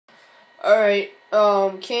Alright,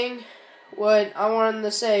 King, what I wanted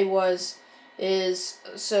to say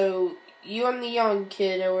so you and the young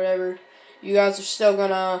kid or whatever, you guys are still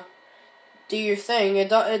gonna do your thing. It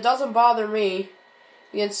doesn't bother me.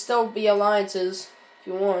 You can still be alliances if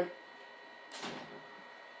you want.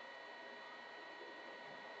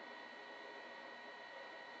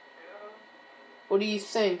 What do you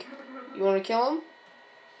think? You want to kill him?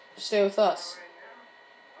 Stay with us.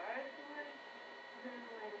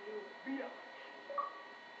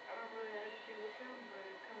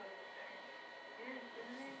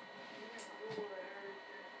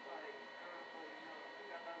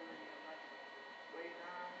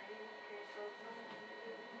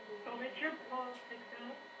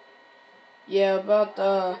 Yeah, about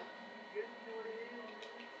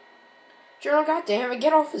General, goddammit,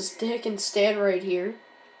 get off his dick and stand right here.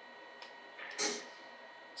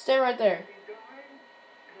 Stand right there.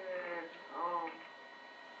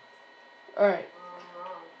 Alright.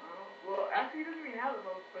 Well, actually, he doesn't even have the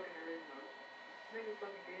most fucking original. This nigga's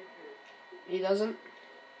fucking gay shit. He doesn't?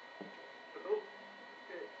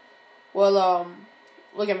 Well,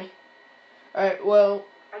 look at me. Alright, well,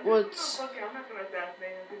 what's... I'm not gonna assassinate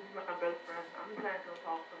him because he's not my best friend. I'm just not gonna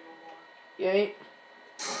talk to him no more. You ain't?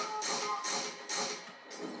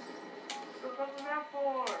 What the fuck was that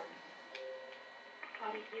for?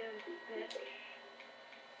 Bitch.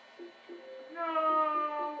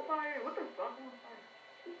 No, fire. What the fuck?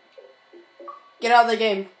 Get out of the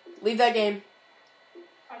game. Leave that game.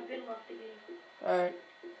 I've been left the game. Alright.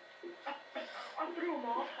 I threw a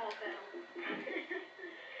Molotov down.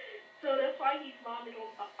 So that's why he's vomiting on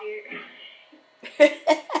fire.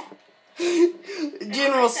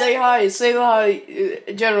 General, say hi. Say hi.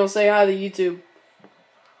 General, say hi to YouTube.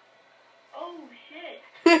 Oh shit.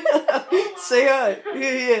 Say hi.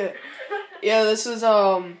 Yeah. Yeah, this is,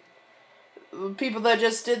 people that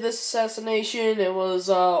just did this assassination. It was,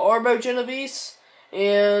 Orbo Genovese,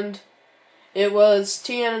 and it was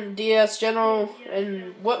TNDS General,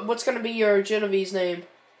 and what's gonna be your Genovese name?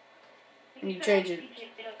 Can you change it?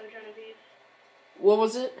 What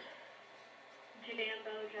was it?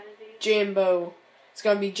 Jambo. It's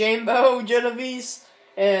gonna be Jambo Genovese,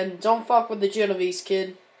 and don't fuck with the Genovese,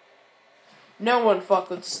 kid. No one fuck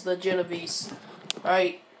with the Genovese.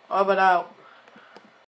 Alright, up and out.